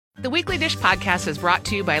The Weekly Dish podcast is brought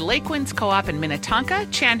to you by Lake Winds Co-op in Minnetonka,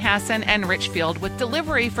 Chanhassen, and Richfield with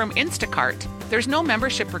delivery from Instacart. There's no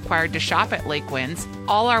membership required to shop at Lake Winds.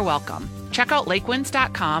 All are welcome. Check out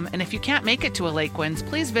lakewinds.com, and if you can't make it to a Lake Winds,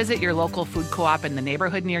 please visit your local food co-op in the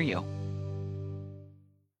neighborhood near you.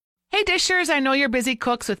 Hey Dishers, I know you're busy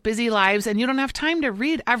cooks with busy lives and you don't have time to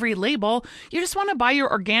read every label. You just want to buy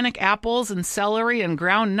your organic apples and celery and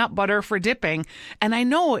ground nut butter for dipping. And I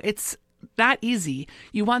know it's not easy.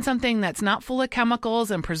 You want something that's not full of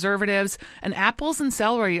chemicals and preservatives, and apples and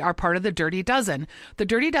celery are part of the Dirty Dozen. The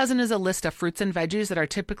Dirty Dozen is a list of fruits and veggies that are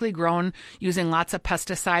typically grown using lots of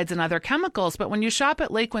pesticides and other chemicals, but when you shop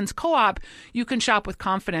at Lake Winds Co-op, you can shop with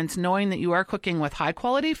confidence knowing that you are cooking with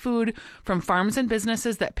high-quality food from farms and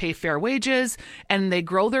businesses that pay fair wages, and they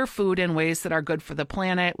grow their food in ways that are good for the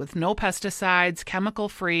planet with no pesticides,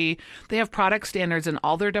 chemical-free. They have product standards in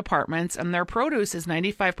all their departments, and their produce is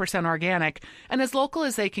 95% organic and as local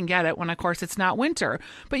as they can get it when, of course, it's not winter.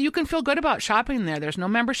 But you can feel good about shopping there. There's no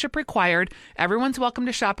membership required. Everyone's welcome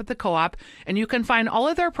to shop at the co-op, and you can find all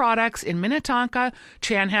of their products in Minnetonka,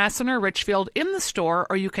 Chanhassen, or Richfield in the store,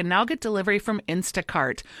 or you can now get delivery from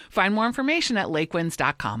Instacart. Find more information at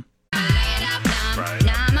lakewinds.com.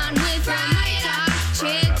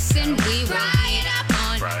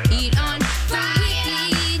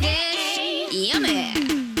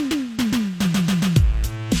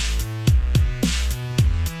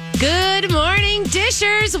 Good morning,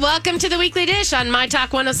 Dishers. Welcome to the Weekly Dish on My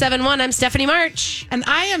Talk 1071. I'm Stephanie March. And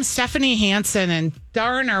I am Stephanie Hansen, and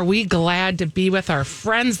darn, are we glad to be with our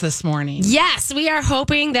friends this morning. Yes, we are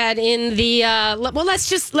hoping that in the, let's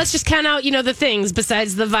just count out, the things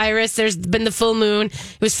besides the virus. There's been the full moon.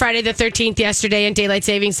 It was Friday the 13th yesterday and daylight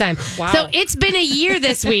savings time. Wow. So it's been a year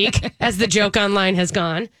this week as the joke online has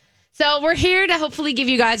gone. So we're here to hopefully give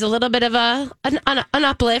you guys a little bit of an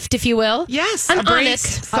uplift, if you will. Yes, an a break,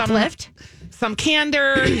 honest uplift. Some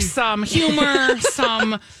candor, some humor,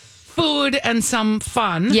 some food, and some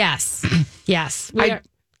fun. Yes.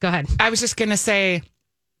 Go ahead. I was just going to say,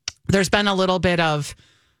 there's been a little bit of,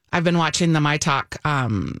 I've been watching the My Talk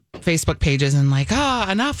Facebook pages and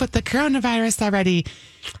enough with the coronavirus already.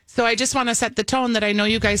 So I just want to set the tone that I know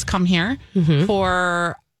you guys come here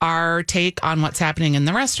for our take on what's happening in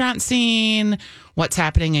the restaurant scene, what's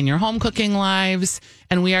happening in your home cooking lives,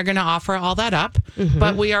 and we are going to offer all that up.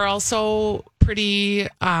 But we are also pretty,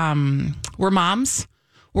 we're moms,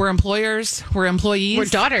 we're employers, we're employees. We're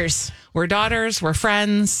daughters. We're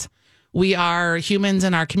friends. We are humans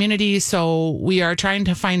in our community, so we are trying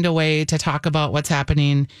to find a way to talk about what's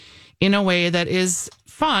happening in a way that is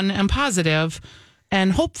fun and positive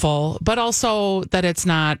and hopeful, but also that it's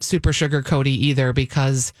not super sugar-coaty either,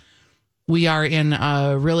 because we are in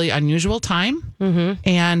a really unusual time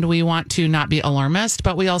and we want to not be alarmist,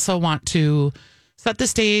 but we also want to set the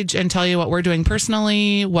stage and tell you what we're doing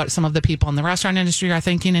personally, what some of the people in the restaurant industry are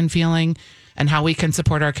thinking and feeling, and how we can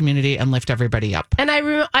support our community and lift everybody up. And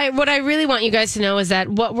what I really want you guys to know is that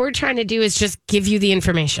what we're trying to do is just give you the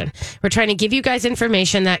information. We're trying to give you guys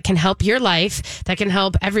information that can help your life, that can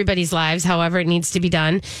help everybody's lives, however it needs to be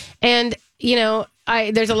done. And,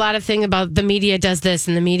 there's a lot of things about the media does this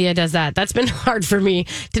and the media does that. That's been hard for me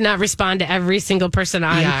to not respond to every single person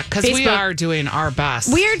on Facebook. Because we are doing our best.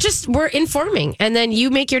 We're informing, and then you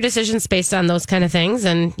make your decisions based on those kind of things.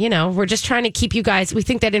 And, we're just trying to keep you guys, we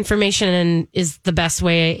think that information is the best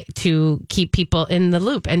way to keep people in the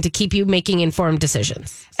loop and to keep you making informed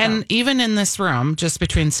decisions. So. And even in this room, just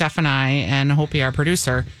between Steph and I and Hopi, our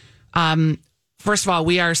producer, first of all, are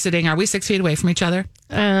we 6 feet away from each other?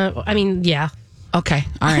 Yeah. Okay.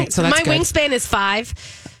 All right. So that's my good. wingspan is 5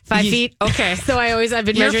 feet. Okay. So I've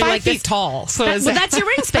been You're measuring 5 like feet this. tall. So that's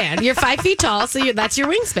your wingspan. You're 5 feet tall. So that's your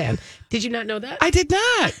wingspan. Did you not know that? I did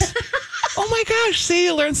not. Oh my gosh. See,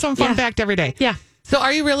 you learn some fun fact every day. Yeah. So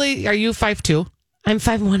are you 5'2"? I'm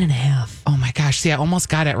 5'1.5". Oh my gosh. See, I almost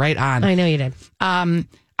got it right on. I know you did.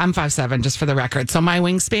 I'm 5'7", just for the record. So my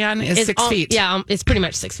wingspan is 6 feet. Yeah, it's pretty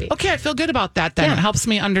much 6 feet. Okay, I feel good about that then. Yeah. It helps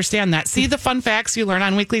me understand that. See the fun facts you learn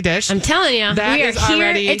on Weekly Dish? I'm telling you. That we are is here.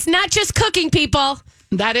 already... It's not just cooking, people.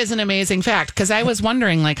 That is an amazing fact, because I was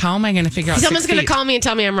wondering, how am I going to figure out Someone's going to call me and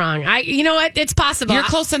tell me I'm wrong. You know what? It's possible. You're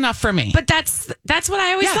close enough for me. But that's what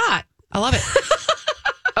I always thought. I love it.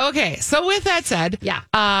 Okay, so with that said,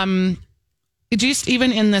 just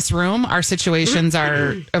even in this room, our situations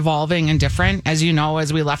are evolving and different. As you know,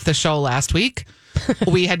 as we left the show last week,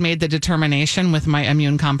 we had made the determination with my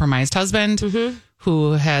immune-compromised husband,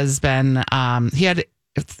 who has been, so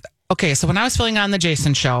when I was filling on the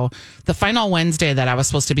Jason show, the final Wednesday that I was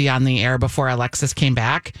supposed to be on the air before Alexis came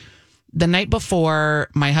back, the night before,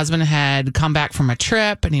 my husband had come back from a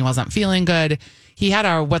trip and he wasn't feeling good. he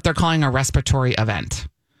had what they're calling a respiratory event.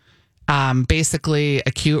 Basically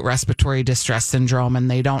acute respiratory distress syndrome,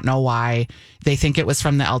 and they don't know why. They think it was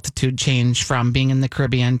from the altitude change from being in the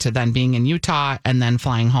Caribbean to then being in Utah and then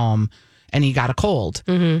flying home, and he got a cold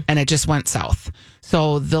and it just went south.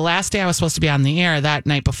 So the last day I was supposed to be on the air, that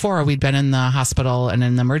night before, we'd been in the hospital and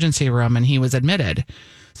in the emergency room, and he was admitted.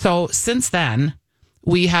 So since then,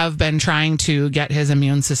 we have been trying to get his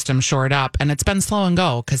immune system shored up, and it's been slow and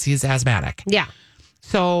go because he's asthmatic. Yeah.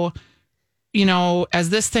 So, as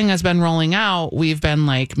this thing has been rolling out, we've been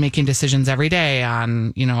like making decisions every day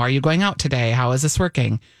on, are you going out today? How is this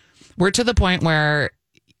working? We're to the point where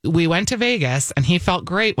we went to Vegas and he felt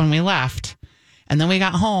great when we left. And then we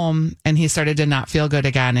got home and he started to not feel good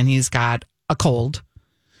again. And he's got a cold,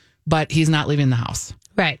 but he's not leaving the house.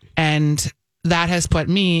 Right. And that has put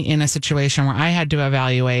me in a situation where I had to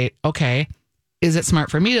evaluate, okay, is it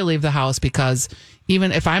smart for me to leave the house? Because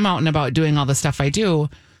even if I'm out and about doing all the stuff I do,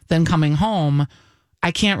 then coming home,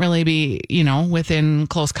 I can't really be, within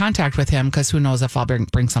close contact with him because who knows if I'll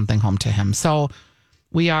bring something home to him. So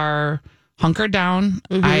we are hunkered down.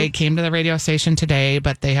 I came to the radio station today,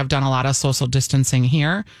 but they have done a lot of social distancing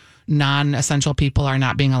here. Non-essential people are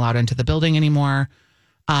not being allowed into the building anymore.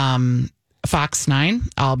 Fox 9,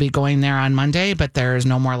 I'll be going there on Monday, but there's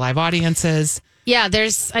no more live audiences. Yeah,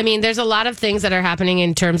 there's a lot of things that are happening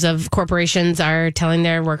in terms of corporations are telling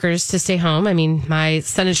their workers to stay home. I mean, my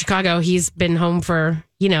son in Chicago, he's been home for,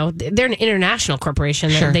 they're an international corporation.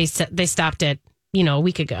 Sure. They stopped it, a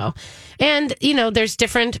week ago. And, there's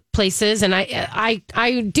different places. And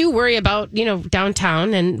I do worry about,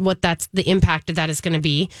 downtown and what the impact of that is going to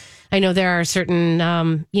be. I know there are certain,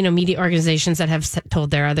 media organizations that have told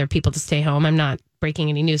their other people to stay home. I'm not breaking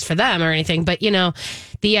any news for them or anything, but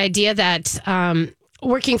the idea that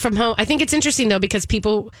working from home, I think it's interesting though, because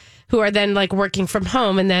people who are then like working from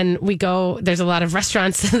home and then there's a lot of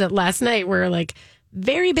restaurants that last night were like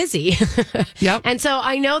very busy. Yep. And so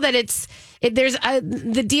I know that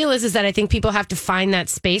the deal is that I think people have to find that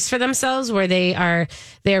space for themselves where they're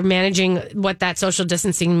managing what that social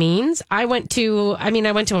distancing means. I went to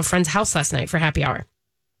a friend's house last night for happy hour,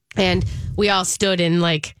 and we all stood in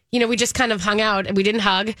we just kind of hung out and we didn't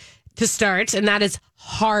hug to start. And that is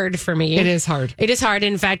hard for me. It is hard. It is hard.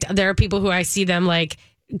 In fact, there are people who I see them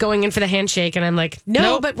going in for the handshake and I'm like, no,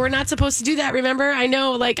 nope. But we're not supposed to do that. Remember? I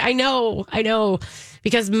know,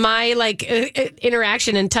 because my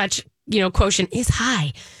interaction and touch, quotient is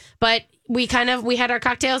high, but we had our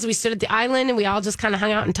cocktails. We stood at the island and we all just kind of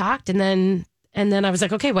hung out and talked. And then I was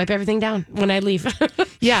like, okay, wipe everything down when I leave.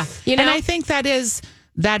 Yeah. And I think that is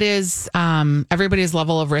everybody's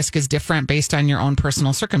level of risk is different based on your own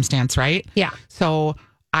personal circumstance, right? Yeah. So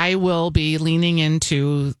I will be leaning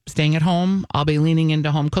into staying at home. I'll be leaning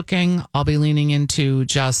into home cooking. I'll be leaning into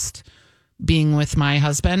just being with my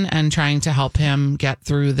husband and trying to help him get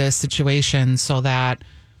through this situation so that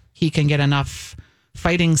he can get enough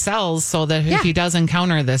fighting cells so that if he does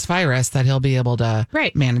encounter this virus, that he'll be able to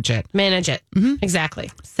manage it. Mm-hmm. Exactly.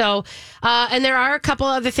 So, and there are a couple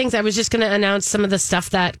other things. I was just going to announce some of the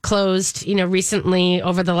stuff that closed, recently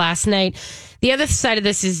over the last night. The other side of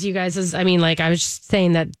this is, you guys, I was just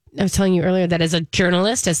saying that I was telling you earlier that as a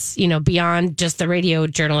journalist, as beyond just the radio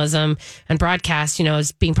journalism and broadcast,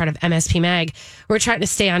 as being part of MSP Mag, we're trying to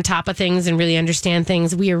stay on top of things and really understand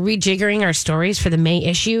things. We are rejiggering our stories for the May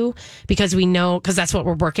issue because that's what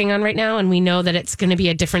we're working on right now. And we know that it's going to be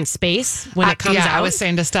a different space when it comes out. I was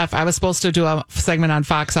saying to Steph, I was supposed to do a segment on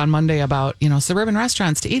Fox on Monday about, suburban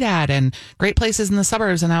restaurants to eat at and great places in the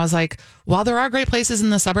suburbs. And I was like, while there are great places in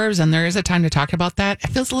the suburbs and there is a time to talk about that, it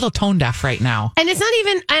feels a little tone deaf right now. And it's not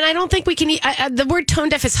even, and I don't think we can, the word tone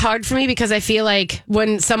deaf is hard for me because I feel like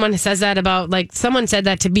when someone says that about, someone said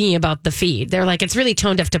that to me about the feed, they're like, it's really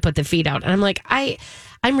tone deaf to put the feed out. And I'm like,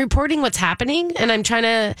 I'm reporting what's happening and I'm trying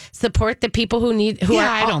to support the people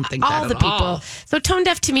I don't think all that the at people. all. So tone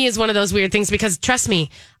deaf to me is one of those weird things because trust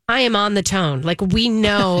me, I am on the tone. We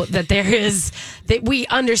know that that we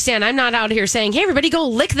understand. I'm not out here saying, hey, everybody go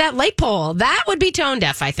lick that light pole. That would be tone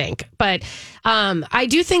deaf, I think. But I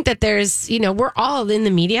do think that there's, we're all in the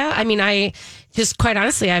media. I mean, I just quite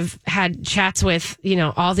honestly, I've had chats with,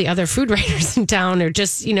 all the other food writers in town or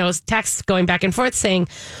just, texts going back and forth saying,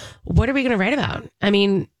 what are we going to write about? I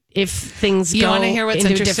mean, if things you want to hear what's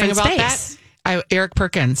interesting about space. that? Eric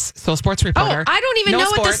Perkins, sports reporter. Oh, I don't even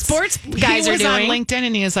know what the sports guys are doing. He was on LinkedIn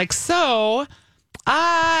and he was like,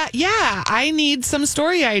 I need some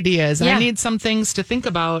story ideas. Yeah. I need some things to think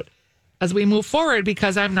about as we move forward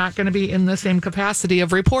because I'm not going to be in the same capacity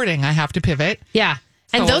of reporting. I have to pivot. Yeah.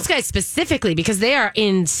 And So- those guys specifically, because they are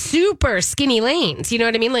in super skinny lanes. You know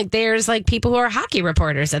what I mean? Like there's like people who are hockey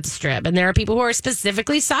reporters at the Strip, and there are people who are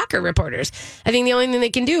specifically soccer reporters. I think the only thing they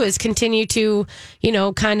can do is continue to,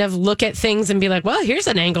 kind of look at things and be like, well, here's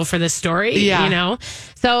an angle for this story. Yeah.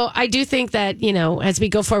 So I do think that, as we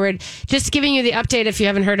go forward, just giving you the update if you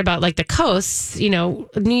haven't heard about like the coasts, New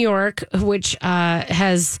York, which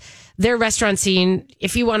has their restaurant scene.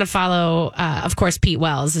 If you want to follow, of course, Pete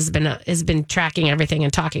Wells has been tracking everything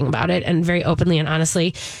and talking about it, and very openly and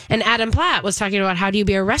honestly. And Adam Platt was talking about how do you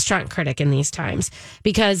be a restaurant critic in these times,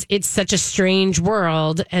 because it's such a strange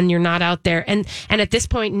world and you're not out there. And at this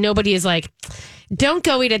point, nobody is like, don't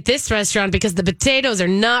go eat at this restaurant because the potatoes are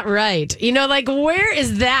not right. Like where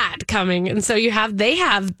is that coming? And so they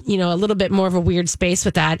have a little bit more of a weird space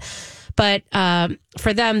with that. But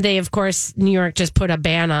for them, they, of course, New York just put a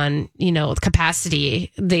ban on,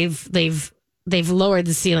 capacity. They've lowered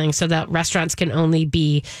the ceiling so that restaurants can only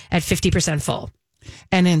be at 50% full.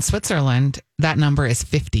 And in Switzerland, that number is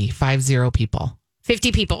 50 people.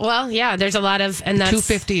 50 people. Well, yeah, there's a lot of, and that's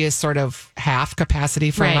 250 is sort of half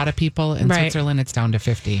capacity for Right. a lot of people. In Right. Switzerland, it's down to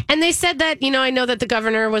 50. And they said that, I know that the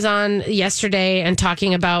governor was on yesterday and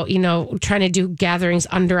talking about, trying to do gatherings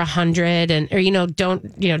under 100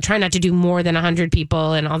 try not to do more than 100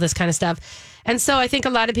 people and all this kind of stuff. And so I think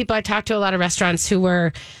a lot of people, I talked to a lot of restaurants who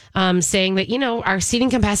were saying that, our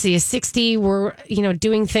seating capacity is 60. We're,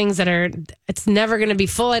 doing things it's never going to be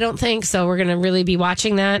full, I don't think. So we're going to really be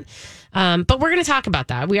watching that. But we're going to talk about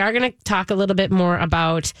that. We are going to talk a little bit more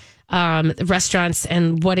about restaurants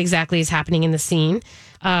and what exactly is happening in the scene.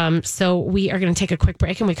 So we are going to take a quick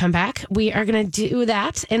break, and we come back. We are going to do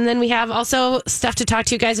that. And then we have also stuff to talk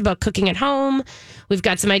to you guys about cooking at home. We've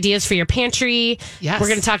got some ideas for your pantry. Yes. We're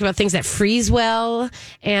going to talk about things that freeze well.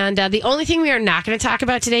 And the only thing we are not going to talk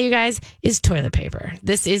about today, you guys, is toilet paper.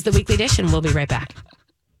 This is the Weekly Dish, and we'll be right back.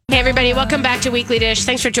 Hey, everybody, welcome back to Weekly Dish.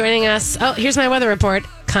 Thanks for joining us. Oh, here's my weather report.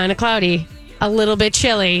 Kind of cloudy, a little bit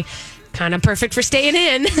chilly, kind of perfect for staying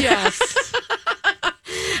in. Yes.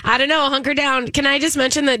 I don't know, hunker down. Can I just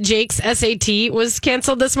mention that Jake's SAT was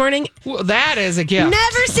canceled this morning? Well, that is a gift.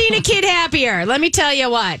 Never seen a kid happier. Let me tell you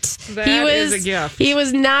what. That is a gift. He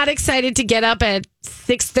was not excited to get up at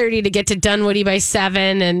 6:30 to get to Dunwoody by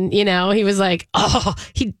 7, and he was like, oh,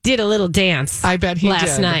 he did a little dance. I bet he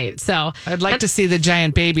last did. night. So I'd like to see the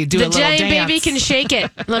giant baby do a the little giant dance. baby can shake it.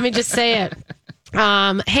 Let me just say it.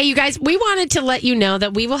 Hey, you guys, we wanted to let you know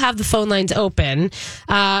that we will have the phone lines open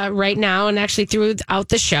right now and actually throughout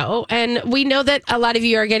the show. And we know that a lot of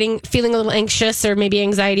you are feeling a little anxious or maybe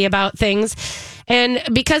anxiety about things. And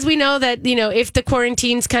because we know that, if the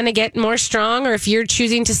quarantines kind of get more strong, or if you're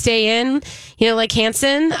choosing to stay in, like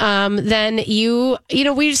Hanson, then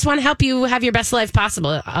we just want to help you have your best life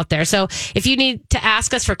possible out there. So if you need to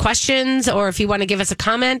ask us for questions, or if you want to give us a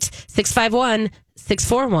comment,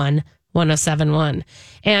 651-641-1071.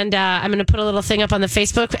 And I'm going to put a little thing up on the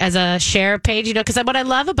Facebook as a share page, because what I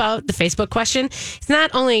love about the Facebook question is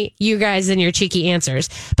not only you guys and your cheeky answers,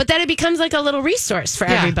 but that it becomes like a little resource for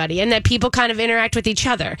everybody, and that people kind of interact with each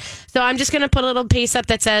other. So I'm just going to put a little piece up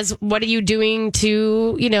that says, what are you doing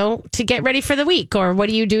to get ready for the week? Or what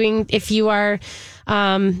are you doing if you are,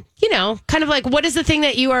 kind of like, what is the thing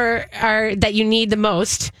that you are that you need the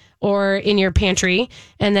most or in your pantry?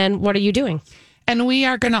 And then what are you doing? And we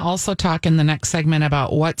are going to also talk in the next segment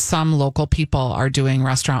about what some local people are doing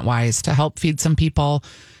restaurant-wise to help feed some people.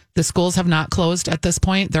 The schools have not closed at this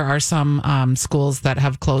point. There are some schools that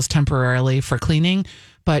have closed temporarily for cleaning,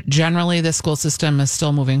 but generally the school system is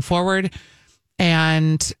still moving forward.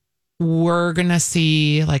 And we're going to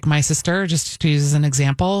see, like my sister, just to use as an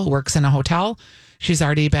example, works in a hotel. She's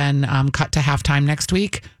already been cut to halftime next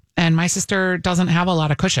week. And my sister doesn't have a lot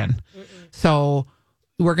of cushion. So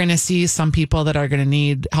we're going to see some people that are going to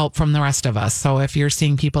need help from the rest of us. So if you're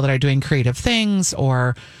seeing people that are doing creative things,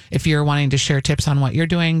 or if you're wanting to share tips on what you're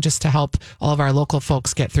doing just to help all of our local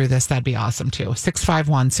folks get through this, that'd be awesome too.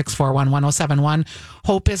 651-641-1071.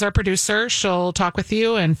 Hope is our producer. She'll talk with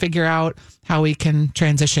you and figure out how we can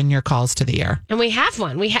transition your calls to the air. And we have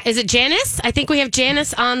one. Is it Janice? I think we have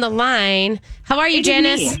Janice on the line. How are you, It is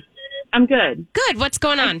Janice? me. I'm good. Good. What's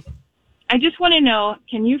going on? I just want to know,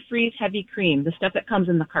 can you freeze heavy cream, the stuff that comes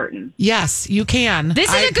in the carton? Yes, you can. This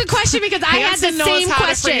is a good question, because I had the Hanson knows same how to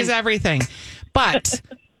freeze question. everything, but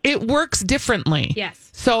it works differently.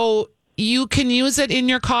 Yes. So you can use it in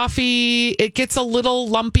your coffee. It gets a little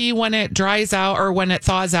lumpy when it dries out or when it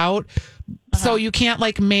thaws out. So you can't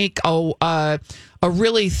make a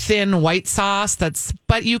really thin white sauce.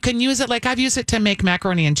 But you can use it. Like I've used it to make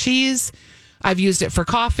macaroni and cheese. I've used it for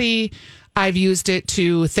coffee. I've used it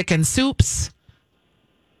to thicken soups.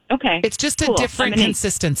 Okay. It's just a Cool. different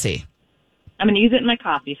consistency. I'm going to use it in my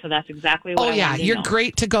coffee, so that's exactly what I wanted to you're know.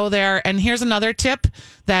 great to go there. And here's another tip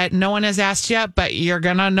that no one has asked yet, but you're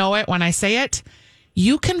going to know it when I say it.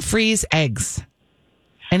 You can freeze eggs.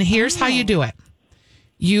 And here's how you do it.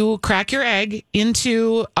 You crack your egg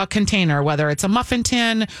into a container, whether it's a muffin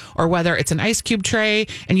tin or whether it's an ice cube tray,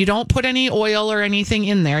 and you don't put any oil or anything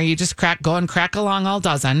in there. You just go and crack along all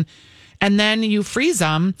dozen, and then you freeze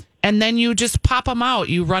them, and then you just pop them out.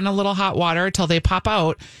 You run a little hot water till they pop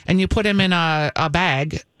out, and you put them in a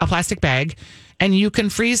bag, a plastic bag, and you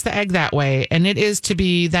can freeze the egg that way. And it is to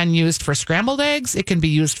be then used for scrambled eggs. It can be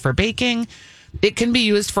used for baking. It can be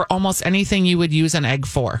used for almost anything you would use an egg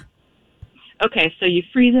for. Okay, so you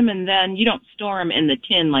freeze them and then you don't store them in the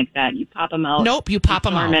tin like that. You pop them out. Nope, you pop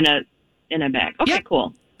them out. Store them in a bag. Okay, Yep.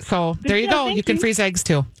 cool. So there you go. You can freeze eggs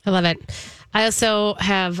too. I love it. I also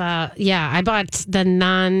have, I bought the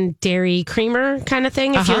non-dairy creamer kind of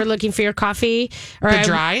thing. If you were looking for your coffee, or The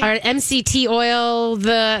dry? or MCT oil,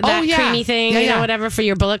 that creamy thing, whatever for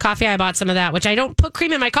your bullet coffee. I bought some of that, which I don't put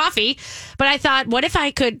cream in my coffee, but I thought, what if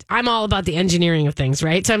I could? I'm all about the engineering of things,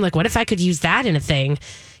 right? So I'm like, what if I could use that in a thing?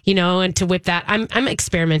 And to whip that. I'm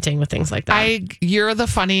experimenting with things like that. You're the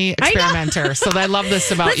funny experimenter, so I love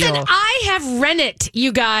this about Listen, you. I have rennet,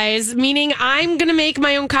 you guys, meaning I'm going to make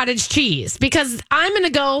my own cottage cheese because I'm going to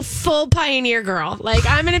go full pioneer girl. Like,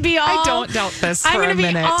 I'm going to be all... I don't doubt this for a minute. I'm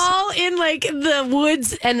going to be all in, like, the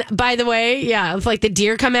woods. And by the way, if, like, the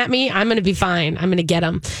deer come at me, I'm going to be fine. I'm going to get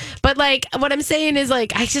them. But, like, what I'm saying is,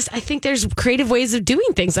 like, I think there's creative ways of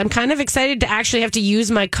doing things. I'm kind of excited to actually have to use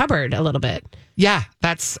my cupboard a little bit. Yeah,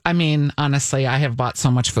 honestly, I have bought so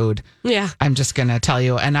much food. Yeah. I'm just going to tell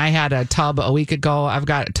you. And I had a tub a week ago. I've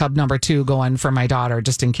got tub number 2 going for my daughter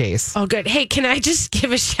just in case. Oh, good. Hey, can I just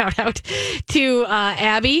give a shout out to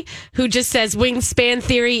Abby, who just says wingspan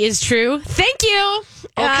theory is true? Thank you.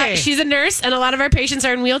 Okay. She's a nurse, and a lot of our patients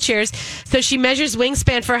are in wheelchairs. So she measures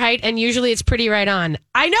wingspan for height, and usually it's pretty right on.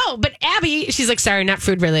 I know, but Abby, she's like, sorry, not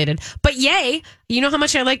food related. But yay, you know how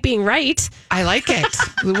much I like being right. I like it.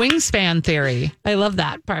 The wingspan theory. I love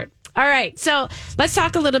that part. All right. So let's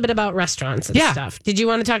talk a little bit about restaurants and stuff. Did you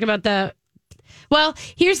want to talk about Well,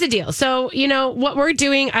 here's the deal. So, what we're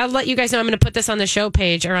doing, I'll let you guys know. I'm going to put this on the show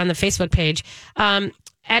page or on the Facebook page.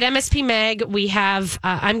 At MSP Mag, we have,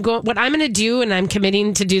 what I'm going to do, and I'm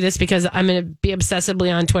committing to do this because I'm going to be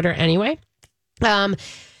obsessively on Twitter anyway,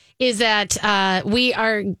 is that we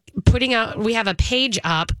are we have a page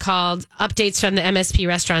up called Updates from the MSP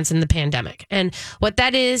Restaurants in the Pandemic. And what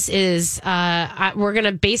that is we're going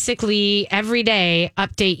to basically every day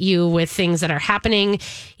update you with things that are happening.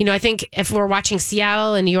 I think if we're watching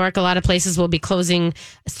Seattle and New York, a lot of places will be closing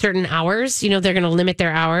certain hours. They're going to limit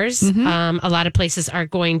their hours. Mm-hmm. A lot of places are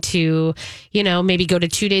going to, maybe go to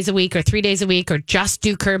 2 days a week or 3 days a week or just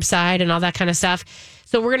do curbside and all that kind of stuff.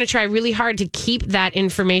 So we're going to try really hard to keep that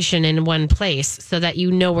information in one place so that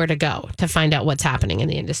you know where to go to find out what's happening in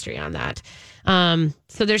the industry on that.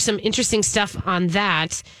 So there's some interesting stuff on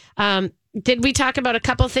that. Did we talk about a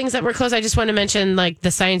couple things that were closed? I just want to mention, like,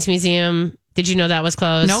 the Science Museum. Did you know that was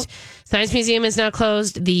closed? Nope. Science Museum is now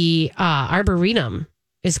closed. The Arboretum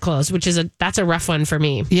is closed, which is that's a rough one for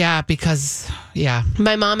me. Yeah, because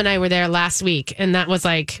my mom and I were there last week, and that was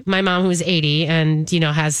like my mom, who's 80 and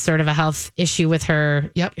has sort of a health issue with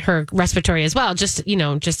her her respiratory as well, just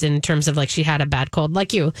in terms of, like, she had a bad cold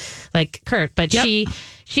like you, like Kurt, but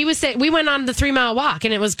she was saying, we went on the 3 mile walk,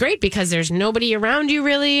 and it was great because there's nobody around you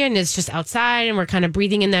really, and it's just outside, and we're kind of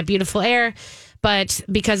breathing in that beautiful air. But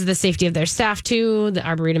because of the safety of their staff, too, the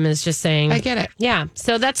Arboretum is just saying... I get it. Yeah.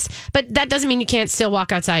 So but that doesn't mean you can't still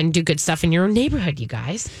walk outside and do good stuff in your own neighborhood, you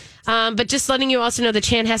guys. But just letting you also know the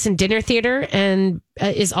Chanhassen Dinner Theater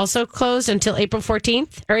is also closed until April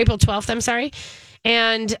 12th, I'm sorry.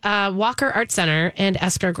 And Walker Art Center and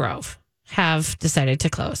Esker Grove have decided to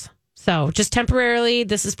close. So just temporarily,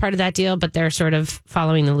 this is part of that deal, but they're sort of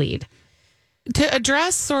following the lead. To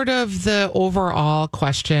address sort of the overall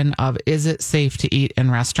question of, is it safe to eat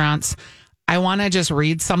in restaurants? I want to just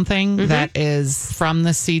read something that is from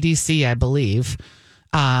the CDC, I believe.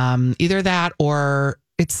 Either that or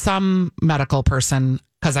it's some medical person,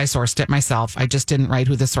 because I sourced it myself. I just didn't write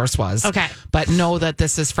who the source was. Okay. But know that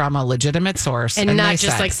this is from a legitimate source. And not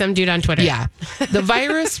just like some dude on Twitter. Yeah. The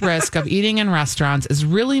virus risk of eating in restaurants is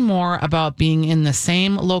really more about being in the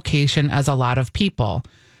same location as a lot of people,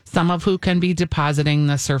 some of who can be depositing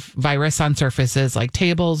the virus on surfaces like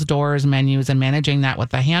tables, doors, menus, and managing that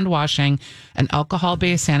with a hand washing and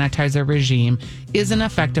alcohol-based sanitizer regime is an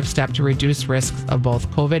effective step to reduce risks of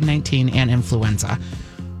both COVID-19 and influenza.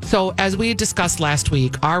 So, as we discussed last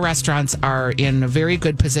week, our restaurants are in a very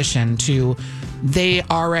good position they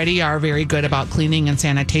already are very good about cleaning and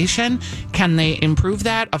sanitation. Can they improve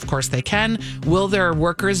that? Of course they can. Will their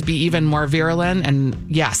workers be even more virulent? And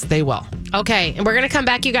yes, they will. Okay, and we're going to come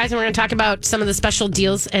back, you guys, and we're going to talk about some of the special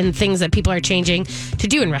deals and things that people are changing to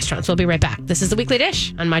do in restaurants. We'll be right back. This is The Weekly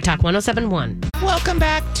Dish on My Talk 107.1. Welcome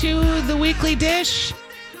back to The Weekly Dish.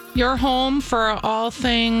 Your home for all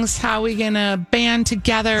things. How we going to band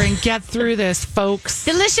together and get through this, folks?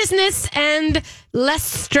 Deliciousness and less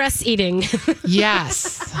stress eating.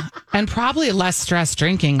 Yes. And probably less stress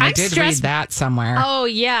drinking. I did read that somewhere. Oh,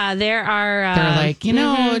 yeah. They're like,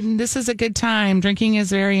 this is a good time. Drinking is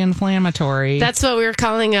very inflammatory. That's what we were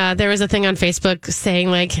calling. There was a thing on Facebook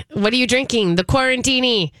saying, like, what are you drinking? The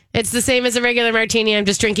Quarantini. It's the same as a regular martini. I'm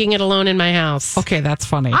just drinking it alone in my house. Okay, that's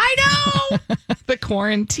funny. I know. The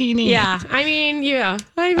Quarantini. Yeah. I mean,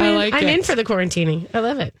 I'm in for the Quarantini. I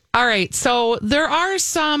love it. All right. So there are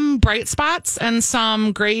some bright spots and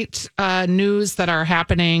some great news that are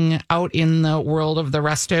happening out in the world of the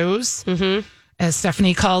restos, as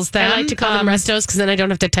Stephanie calls them. I like to call them restos because then I don't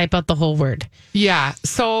have to type out the whole word. Yeah.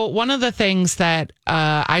 So one of the things that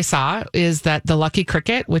I saw is that the Lucky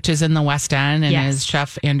Cricket, which is in the West End and is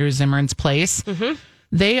Chef Andrew Zimmern's place,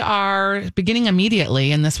 they are beginning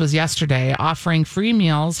immediately, and this was yesterday, offering free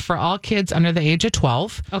meals for all kids under the age of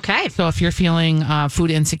 12. Okay. So if you're feeling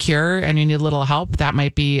food insecure and you need a little help, that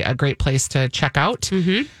might be a great place to check out.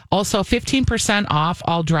 Also, 15% off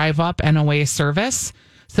all drive up and away service.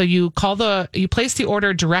 So you place the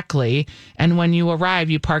order directly, and when you arrive,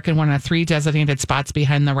 you park in one of 3 designated spots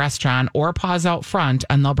behind the restaurant or pause out front,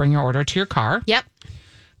 and they'll bring your order to your car. Yep.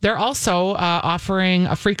 They're also offering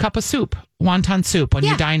a free cup of soup, wonton soup, when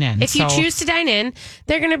you dine in. If you choose to dine in,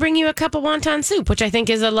 they're going to bring you a cup of wonton soup, which I think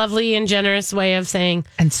is a lovely and generous way of saying.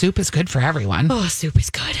 And soup is good for everyone. Oh, soup is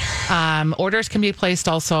good. Orders can be placed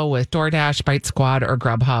also with DoorDash, Bite Squad, or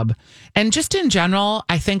Grubhub. And just in general,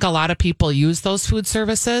 I think a lot of people use those food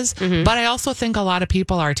services, but I also think a lot of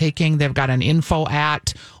people they've got an info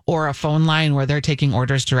at or a phone line where they're taking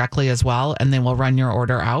orders directly as well, and they will run your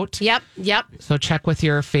order out. Yep. So check with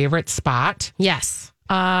your favorite spot. Yes.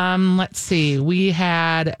 Let's see. We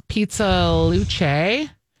had Pizza Luce.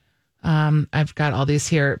 I've got all these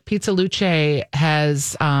here. Pizza Luce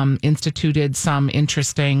has instituted some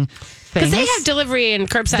interesting things. Because they have delivery and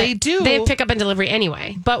curbside. They do. They have pickup and delivery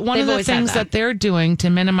anyway. But one of the things that they're doing to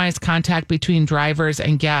minimize contact between drivers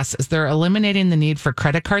and guests is they're eliminating the need for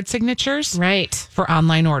credit card signatures for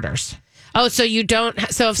online orders. Oh, so you don't.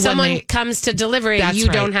 So if someone comes to deliver it, you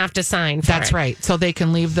don't have to sign for it. That's right. So they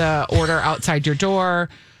can leave the order outside your door.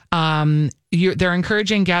 They're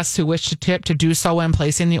encouraging guests who wish to tip to do so when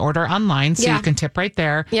placing the order online, so you can tip right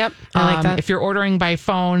there. Yep, I like that. If you're ordering by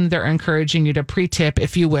phone, they're encouraging you to pre-tip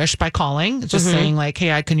if you wish by calling, just saying like,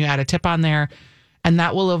 "Hey, can you add a tip on there?" And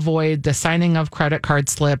that will avoid the signing of credit card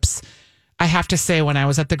slips. I have to say, when I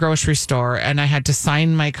was at the grocery store and I had to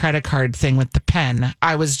sign my credit card thing with the pen,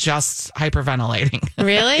 I was just hyperventilating.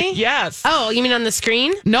 Really? Yes. Oh, you mean on the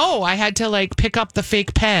screen? No, I had to pick up the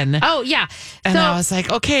fake pen. Oh, yeah. And I was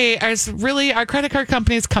like, okay, our credit card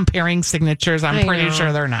company is comparing signatures. I'm pretty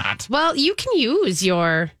sure they're not. Well, you can use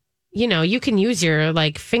your finger, or you can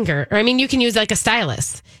use a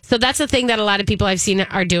stylus. So that's the thing that a lot of people I've seen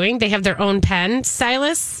are doing. They have their own pen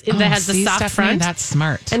stylus that has the soft front. That's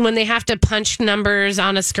smart. And when they have to punch numbers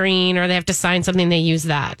on a screen or they have to sign something, they use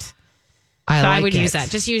that. I would use that.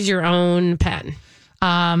 Just use your own pen.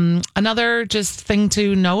 Another just thing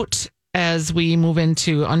to note as we move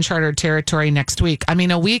into uncharted territory next week.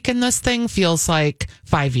 A week in this thing feels like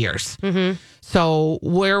 5 years. Mm-hmm. So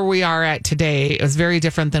where we are at today is very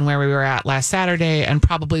different than where we were at last Saturday, and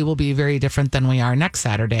probably will be very different than we are next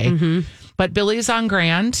Saturday. Mm-hmm. But Billy's on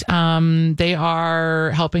Grand. They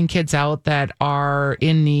are helping kids out that are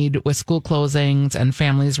in need with school closings and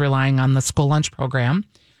families relying on the school lunch program.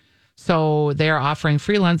 So they are offering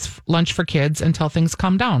free lunch for kids until things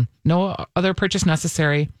calm down. No other purchase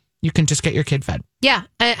necessary. You can just get your kid fed. Yeah.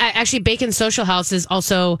 Actually, Bacon Social House is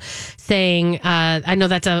also saying, I know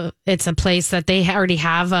it's a place that they already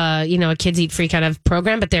have a Kids Eat Free kind of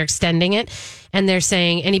program, but they're extending it. And they're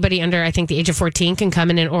saying anybody under, I think, the age of 14 can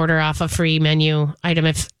come in and order off a free menu item,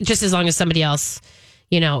 just as long as somebody else,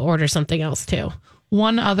 orders something else too.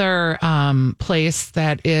 One other place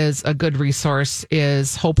that is a good resource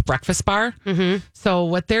is Hope Breakfast Bar. Mm-hmm. So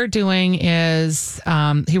what they're doing is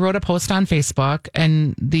he wrote a post on Facebook,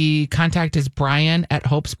 and the contact is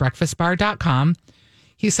brian@hopesbreakfastbar.com.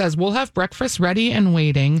 He says, we'll have breakfast ready and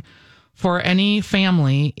waiting for any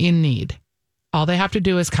family in need. All they have to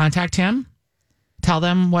do is contact him, tell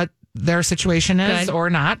them what their situation is Good. or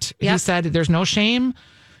not. He Yep. said, there's no shame.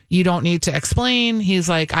 You don't need to explain. He's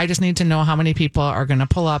like, I just need to know how many people are going to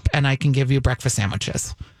pull up and I can give you breakfast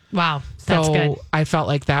sandwiches. Wow. That's So good. I felt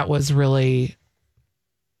like that was really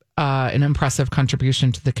an impressive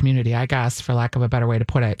contribution to the community, I guess, for lack of a better way to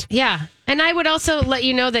put it. Yeah. And I would also let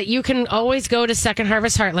you know that you can always go to Second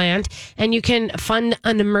Harvest Heartland and you can fund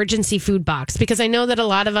an emergency food box, because I know that a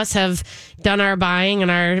lot of us have done our buying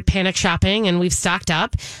and our panic shopping and we've stocked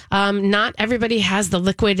up. Not everybody has the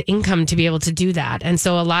liquid income to be able to do that. And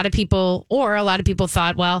so a lot of people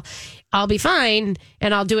thought, well, I'll be fine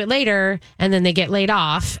and I'll do it later. And then they get laid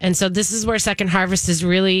off. And so this is where Second Harvest is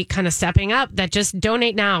really kind of stepping up, that just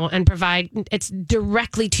donate now and provide. It's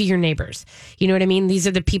directly to your neighbors. You know what I mean? These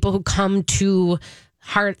are the people who come to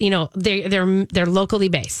heart, they're locally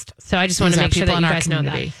based. So I just want to make sure that you guys know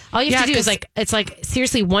that. All you have to do is it's like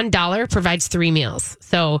seriously $1 provides 3 meals.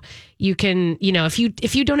 So you can, if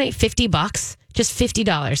you donate $50, just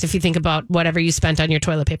 $50, if you think about whatever you spent on your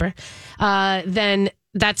toilet paper, then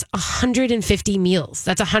that's 150 meals.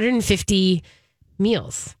 That's 150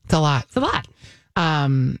 meals. It's a lot. It's a lot.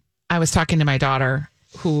 I was talking to my daughter,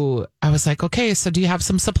 who I was like, okay, so do you have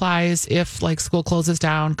some supplies if like school closes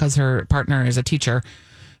down? Because her partner is a teacher.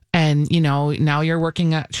 And, now you're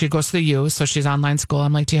working she goes to the U, so she's online school.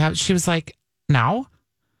 I'm like, she was like, no.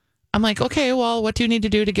 I'm like, okay, well, what do you need to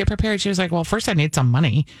do to get prepared? She was like, well, first I need some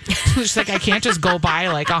money. She's like, I can't just go buy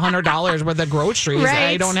like $100 worth of groceries. Right.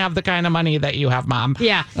 I don't have the kind of money that you have, Mom.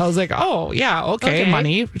 Yeah. I was like, oh, yeah, okay.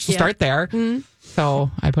 Money. We should start there. Mm-hmm.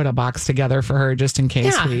 So I put a box together for her just in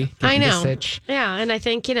case we get into Sitch. Yeah, and I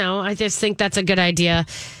think, I just think that's a good idea.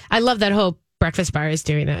 I love that Hope Breakfast Bar is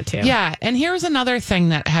doing that too. Yeah, and here's another thing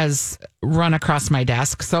that has run across my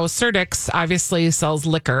desk. So Surdyk's obviously sells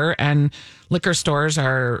liquor, and liquor stores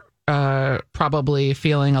are probably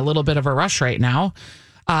feeling a little bit of a rush right now.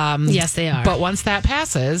 Yes, they are. But once that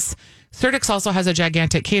passes, Surdyk's also has a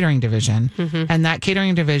gigantic catering division. Mm-hmm. And that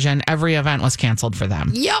catering division, every event was canceled for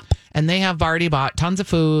them. Yep. And they have already bought tons of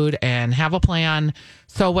food and have a plan.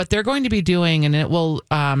 So what they're going to be doing, and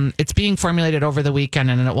it's being formulated over the weekend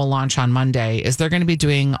and it will launch on Monday, is they're going to be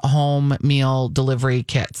doing home meal delivery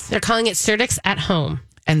kits. They're calling it Surdyk's at Home.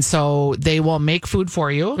 And so they will make food for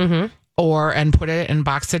you. Mm-hmm. And put it and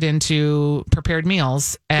box it into prepared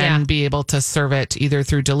meals and be able to serve it either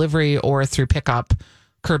through delivery or through pickup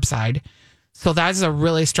curbside. So that's a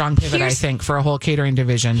really strong pivot, I think, for a whole catering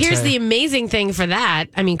division. Here's the amazing thing for that.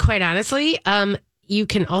 I mean, quite honestly, you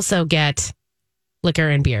can also get liquor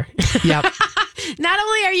and beer. Yep. Not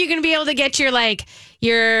only are you going to be able to get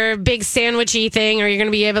your big sandwichy thing, or you're going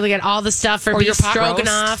to be able to get all the stuff for beef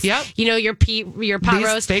stroganoff. Yep. Your pot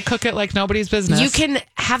roast. They cook it like nobody's business. You can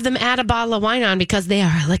have them add a bottle of wine on because they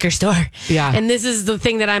are a liquor store. Yeah. And this is the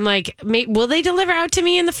thing that I'm like, will they deliver out to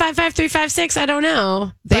me in the 55356? I don't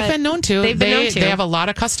know. They've been known to. They have a lot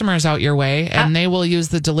of customers out your way, and they will use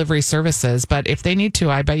the delivery services. But if they need to,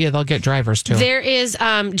 I bet you they'll get drivers too. There is,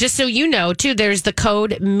 just so you know, too, there's the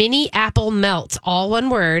code Mini Apple Melt, all one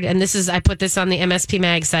word. And I put this on the MSP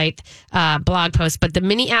Mag site blog post, but the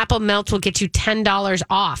Mini Apple Melt will get you $10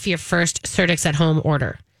 off your first Surdyk's at Home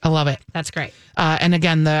order. I love it. That's great. And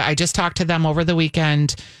again, I just talked to them over the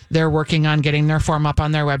weekend. They're working on getting their form up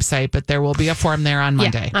on their website, but there will be a form there on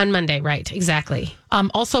Monday. Yeah, on Monday, right. Exactly.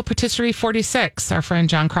 Also, Patisserie 46, our friend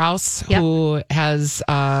John Krause, who has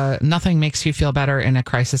nothing makes you feel better in a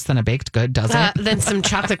crisis than a baked good, does it? Than some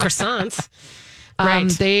chocolate croissants. Right.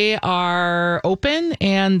 They are open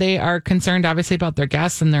and they are concerned, obviously, about their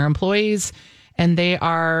guests and their employees. And they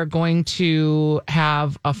are going to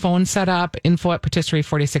have a phone set up,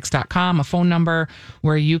 info@patisserie46.com, a phone number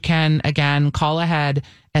where you can, again, call ahead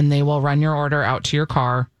and they will run your order out to your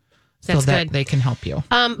car. That's so that good. they can help you.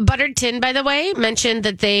 Buttered Tin, by the way, mentioned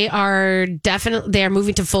that they are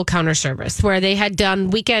moving to full counter service, where they had done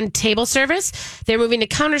weekend table service. They're moving to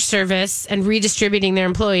counter service and redistributing their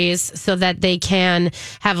employees so that they can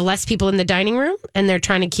have less people in the dining room, and they're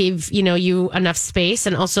trying to give you enough space,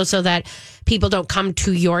 and also so that people don't come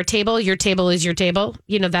to your table. Your table is your table.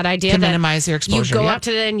 That idea to that minimize your exposure. You go up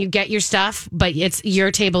to them and you get your stuff, but it's your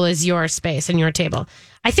table is your space and your table.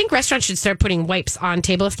 I think restaurants should start putting wipes on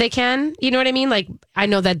table if they can. You know what I mean? Like, I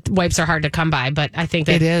know that wipes are hard to come by, but I think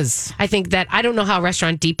that it is. I think that I don't know how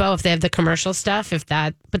Restaurant Depot, if they have the commercial stuff, but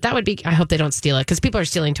that would be. I hope they don't steal it, because people are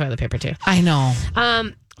stealing toilet paper too. I know.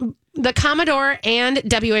 The Commodore and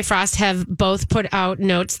WA Frost have both put out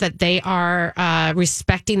notes that they are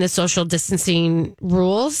respecting the social distancing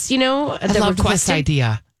rules. I love this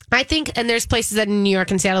idea. I think, and there's places in New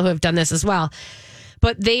York and Seattle who have done this as well.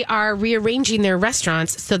 But they are rearranging their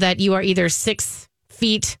restaurants so that you are either 6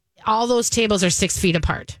 feet all those tables are 6 feet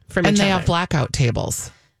apart from And each they other. have blackout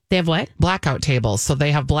tables. They have what? Blackout tables. So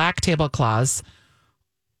they have black tablecloths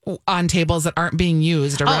on tables that aren't being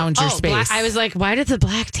used around your space. I was like, why did the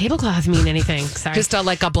black tablecloth mean anything? Sorry. Just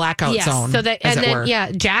like a blackout zone. So that, as and it then, were.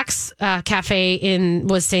 yeah, Jack's Cafe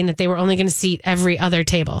was saying that they were only going to seat every other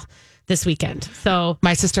table this weekend. So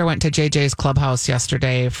My sister went to JJ's Clubhouse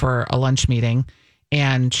yesterday for a lunch meeting,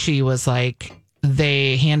 and she was like,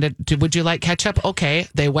 would you like ketchup? Okay.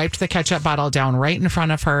 They wiped the ketchup bottle down right in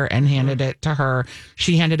front of her and handed it to her.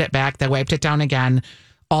 She handed it back. They wiped it down again.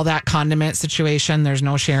 All that condiment situation, there's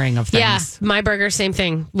no sharing of things. yeah, my burger, same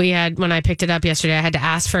thing. We had, when I picked it up yesterday, I had to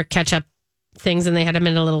ask for ketchup things and they had them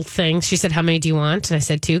in a little thing. She said, how many do you want? And I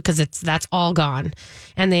said 2 because that's all gone.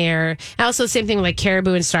 And they're also same thing like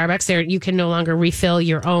Caribou and Starbucks. You can no longer refill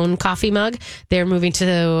your own coffee mug. They're moving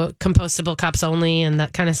to compostable cups only and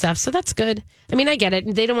that kind of stuff. So that's good. I mean, I get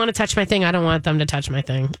it. They don't want to touch my thing. I don't want them to touch my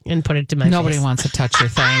thing and put it to my Nobody face. wants to touch your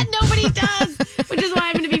thing. Nobody does, which is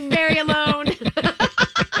why I'm going to be very alone.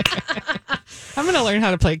 I'm going to learn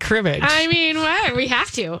how to play cribbage. I mean, what? We have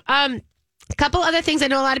to. A couple other things. I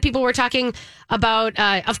know a lot of people were talking about,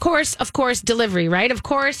 of course, delivery, right? Of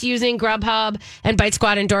course, using Grubhub and Bite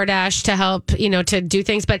Squad and DoorDash to help, to do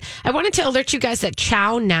things. But I wanted to alert you guys that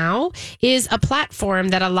Chow Now is a platform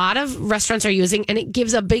that a lot of restaurants are using, and it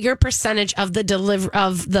gives a bigger percentage of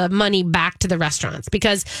the money back to the restaurants,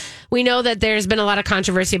 because we know that there's been a lot of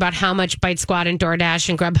controversy about how much Bite Squad and DoorDash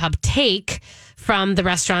and Grubhub take from the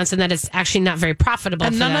restaurants, and that it's actually not very profitable.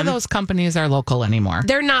 And for none them. of those companies are local anymore.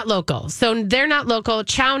 They're not local. So they're not local.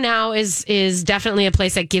 Chow Now is definitely a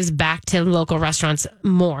place that gives back to local restaurants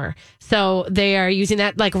more. So they are using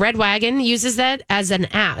that. Like Red Wagon uses that as an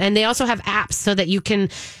app. And they also have apps so that you can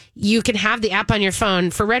have the app on your phone.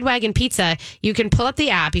 For Red Wagon Pizza, you can pull up the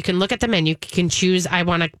app, you can look at the menu, you can choose, I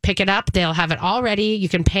want to pick it up. They'll have it all ready. You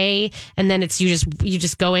can pay, and then you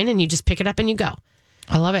just go in and you just pick it up and you go.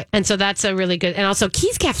 I love it. And so that's a really good. And also,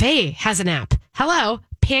 Keys Cafe has an app. Hello,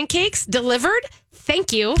 pancakes delivered.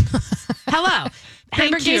 Thank you. Hello.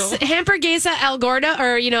 Hamburguesa El Gordo,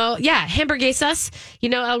 or, Hamburguesas,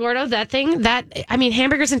 El Gordo, that thing,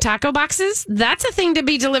 hamburgers and taco boxes, that's a thing to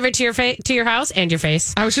be delivered to your house and your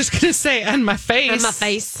face. I was just going to say, and my face. And my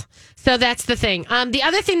face. So that's the thing. The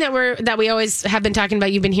other thing that we always have been talking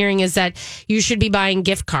about, you've been hearing, is that you should be buying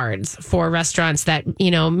gift cards for restaurants that,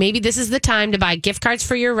 maybe this is the time to buy gift cards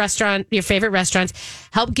for your restaurant, your favorite restaurants,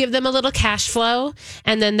 help give them a little cash flow.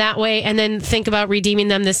 And then that way, and then think about redeeming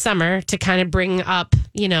them this summer to kind of bring up,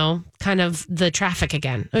 kind of the traffic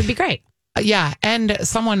again. It would be great. Yeah. And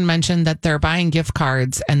someone mentioned that they're buying gift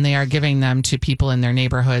cards and they are giving them to people in their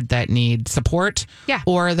neighborhood that need support. Yeah.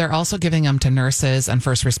 Or they're also giving them to nurses and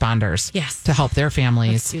first responders. Yes. To help their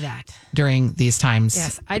families Let's do that. during these times.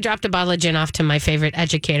 Yes. I dropped a bottle of gin off to my favorite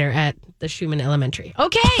educator at the Schumann Elementary.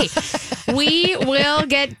 Okay. We will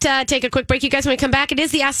take a quick break, you guys. When we come back, it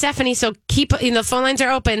is the Ask Stephanie. So the phone lines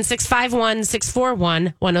are open,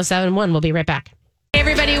 651-641-1071. We'll be right back. Hey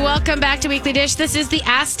everybody, welcome back to Weekly Dish. This is the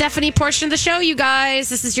Ask Stephanie portion of the show, you guys.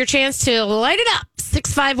 This is your chance to light it up.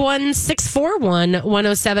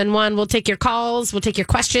 651-641-1071. We'll take your calls. We'll take your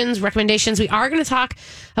questions, recommendations. We are going to talk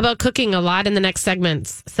about cooking a lot in the next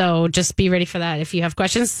segments. So just be ready for that. If you have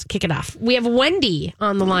questions, kick it off. We have Wendy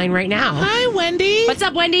on the line right now. Hi, Wendy. What's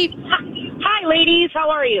up, Wendy? Hi, ladies. How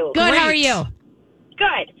are you? Good. Great. How are you?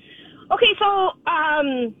 Good. Okay, so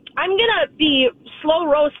I'm going to be slow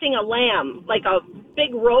roasting a lamb, like a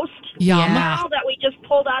big roast. Yum. Yeah. Now that we just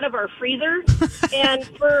pulled out of our freezer. And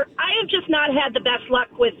I have just not had the best luck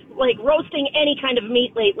with roasting any kind of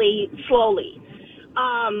meat lately slowly.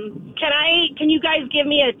 Can you guys give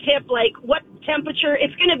me a tip, what temperature?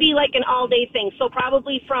 It's going to be an all day thing. So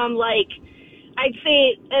probably from I'd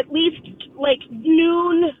say at least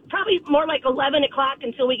noon, probably more 11 o'clock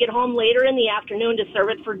until we get home later in the afternoon to serve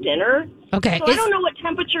it for dinner. Okay. So I don't know what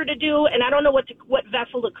temperature to do, and I don't know what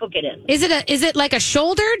vessel to cook it in. Is it like a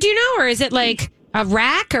shoulder, do you know? Or is it like a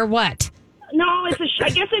rack or what? No, I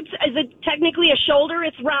guess is it technically a shoulder?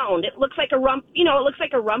 It's round. It looks like a rump, it looks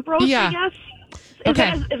like a rump roast, Yeah. I guess.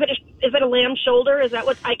 Okay. Is it a lamb shoulder? Is that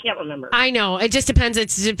what? I can't remember. I know. It just depends. It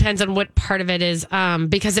depends on what part of it is.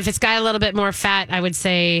 Because if it's got a little bit more fat, I would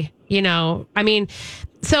say, so. It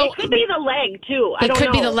could be the leg, too. I It don't could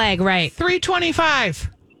know. be the leg, right. $3.25.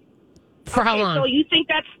 For how long? So you think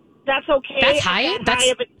that's okay? That's high?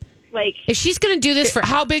 High if it's If she's going to do this for...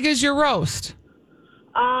 How big is your roast?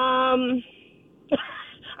 I'm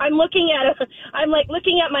looking at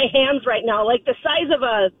looking at my hands right now, the size of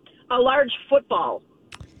a large football.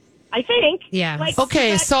 I think. Yeah.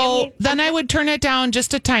 Okay, so then I would turn it down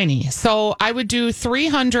just a tiny. So I would do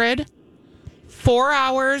 300 4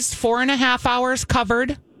 hours, 4.5 hours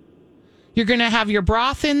covered. You're going to have your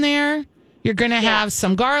broth in there. You're going to have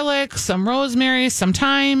some garlic, some rosemary, some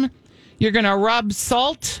thyme. You're going to rub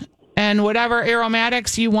salt and whatever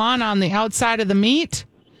aromatics you want on the outside of the meat.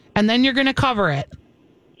 And then you're going to cover it.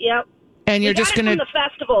 Yep. And you're We got just it going from to... the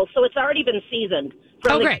festival, so it's already been seasoned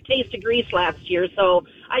from the great. Taste of Grease last year. So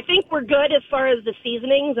I think we're good as far as the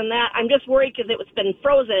seasonings and that. I'm just worried because it's been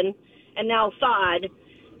frozen and now thawed,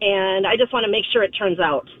 and I just want to make sure it turns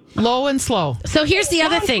out. Low and slow. So here's the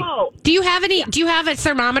other Long thing. flow. Do you have any? Do you have a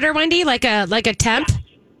thermometer, Wendy? Like a temp?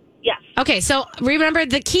 Yes. Okay, so remember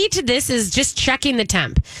the key to this is just checking the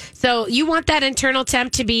temp. So you want that internal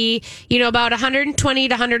temp to be, about 120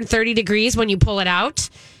 to 130 degrees when you pull it out.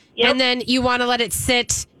 Yep. And then you want to let it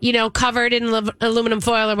sit, covered in aluminum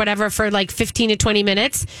foil or whatever for like 15 to 20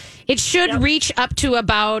 minutes. It should reach up to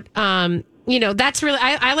about, that's really,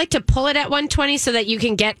 I like to pull it at 120 so that you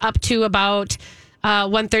can get up to about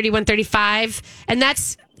 130, 135. And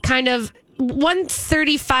that's kind of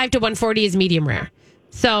 135 to 140 is medium rare.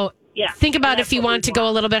 So think about if you want to go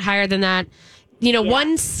a little bit higher than that.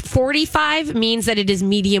 145 means that it is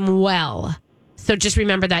medium well. So just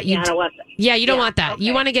remember that. I don't want that. Yeah, you don't want that. Okay.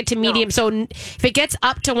 You want to get to medium. No. So if it gets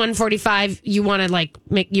up to 145, you want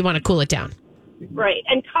to cool it down. Right,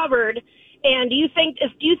 and covered. And do you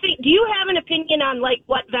have an opinion on like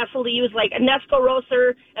what vessel to use, like a Nesco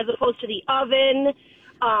roaster as opposed to the oven?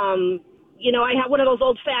 I have one of those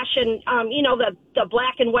old fashioned, the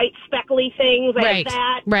black and white speckly things. I have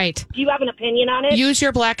that. Right. Do you have an opinion on it? Use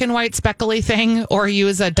your black and white speckly thing or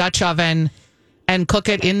use a Dutch oven and cook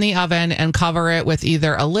it in the oven and cover it with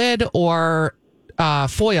either a lid or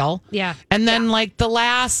foil. Yeah. And then like the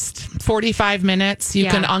last 45 minutes, you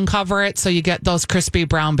can uncover it so you get those crispy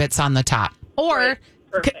brown bits on the top. Or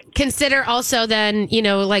consider also then,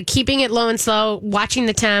 like keeping it low and slow, watching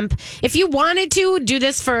the temp. If you wanted to do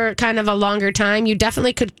this for kind of a longer time, you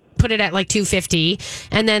definitely could put it at like 250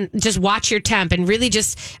 and then just watch your temp and really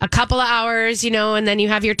just a couple of hours, and then you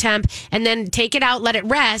have your temp and then take it out, let it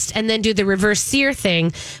rest, and then do the reverse sear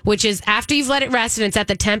thing, which is after you've let it rest and it's at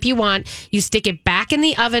the temp you want, you stick it back in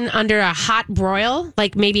the oven under a hot broil,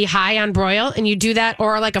 like maybe high on broil, and you do that,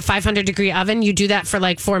 or like a 500 degree oven, you do that for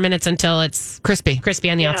like 4 minutes until it's crispy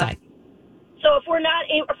on the outside. So if we're not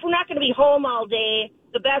going to be home all day,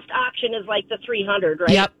 the best option is like the 300,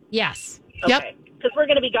 right? Yep. Yes. Okay. Yep. Because we're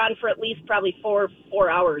going to be gone for at least probably four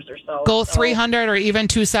hours or so. Go 300 or even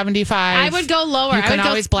 275. I would go lower. You can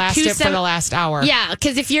always blast it for the last hour. Yeah,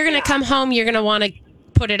 because if you're going to come home, you're going to want to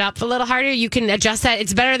put it up a little harder. You can adjust that.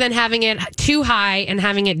 It's better than having it too high and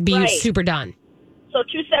having it be super done. So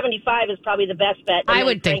 275 is probably the best bet. I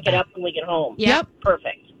would think crank it up when we get home. Yep.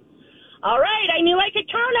 Perfect. All right. I knew I could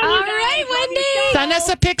count on you All guys. right, Love Wendy. your show. Send us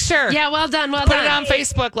a picture. Yeah, well done. Put it on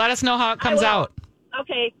Facebook. Let us know how it comes will. out.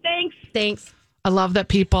 Okay. Thanks. Thanks. I love that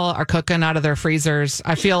people are cooking out of their freezers.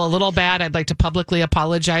 I feel a little bad. I'd like to publicly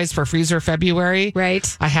apologize for Freezer February.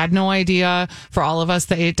 Right. I had no idea for all of us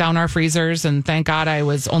that ate down our freezers, and thank God I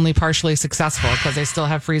was only partially successful because I still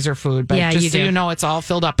have freezer food. But Yeah, just you so do. you know, it's all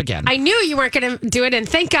filled up again. I knew you weren't going to do it, and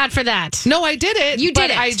thank God for that. No, I did it. You did but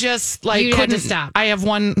it. I just You had couldn't to stop. I have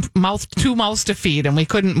two mouths to feed, and we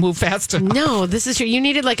couldn't move fast enough. No, this is true. You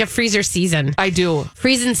needed like a freezer season. I do.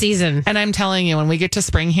 Freezing season. And I'm telling you, when we get to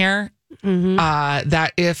spring here,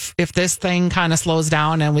 that if this thing kind of slows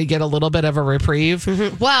down and we get a little bit of a reprieve,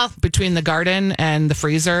 Well, between the garden and the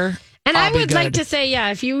freezer, and I'll I be would like good. to say,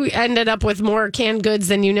 if you ended up with more canned goods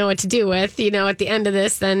than you know what to do with, at the end of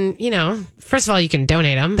this, then, first of all, you can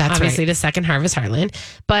donate them, That's obviously, right. to Second Harvest Heartland,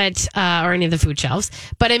 but, or any of the food shelves.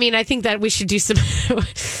 But I mean, I think that we should do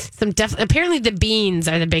apparently the beans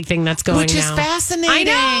are the big thing that's going which is now. fascinating. I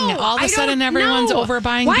know. All of I a sudden, don't everyone's know. over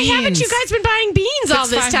buying Why beans. haven't you guys been buying beans all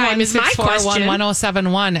this time is my question.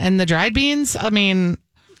 651-1071. And the dried beans, I mean,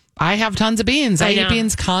 I have tons of beans. I know. eat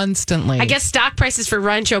beans constantly. I guess stock prices for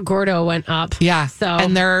Rancho Gordo went up. Yeah. So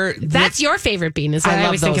and that's your favorite bean, is what I love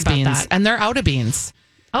always those think about beans. that. And they're out of beans.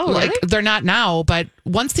 Oh, Like really? they're not now, but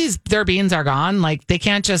once their beans are gone, like they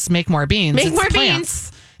can't just make more beans. Make It's more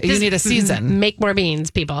plants. You Just need a season. Make more beans,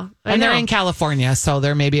 people. I And they're know. in California, so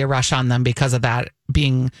there may be a rush on them because of that.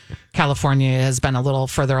 Being California has been a little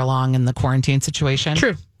further along in the quarantine situation.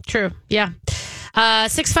 True. Yeah.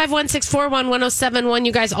 651-641-1071.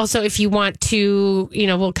 You guys also, if you want to,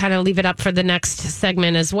 we'll kind of leave it up for the next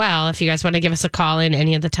segment as well. If you guys want to give us a call in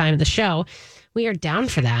any of the time of the show, we are down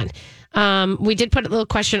for that. We did put a little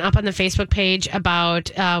question up on the Facebook page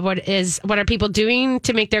about what are people doing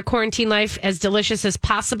to make their quarantine life as delicious as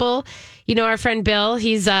possible. Our friend Bill,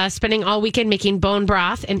 he's spending all weekend making bone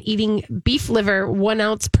broth and eating beef liver 1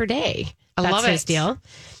 ounce per day. I That's love his it. deal.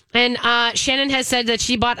 And Shannon has said that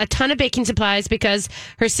she bought a ton of baking supplies because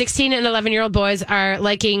her 16 and 11-year-old boys are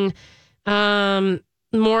liking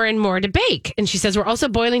more and more to bake. And she says, we're also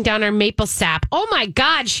boiling down our maple sap. Oh my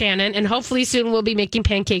God, Shannon. And hopefully soon we'll be making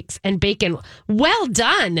pancakes and bacon. Well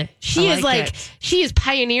done. She is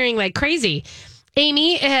pioneering like crazy.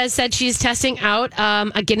 Amy has said she's testing out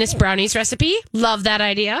a Guinness brownies recipe. Love that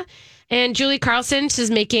idea. And Julie Carlson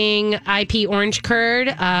is making IP orange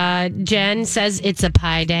curd. Jen says it's a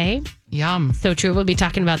pie day. Yum. So true. We'll be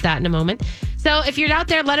talking about that in a moment. So if you're out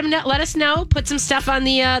there, let us know. Put some stuff on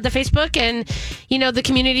the Facebook and, the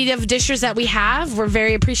community of dishers that we have. We're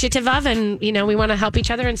very appreciative of, and, we want to help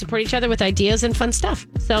each other and support each other with ideas and fun stuff.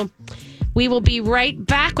 So we will be right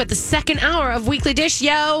back with the second hour of Weekly Dish,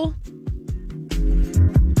 yo.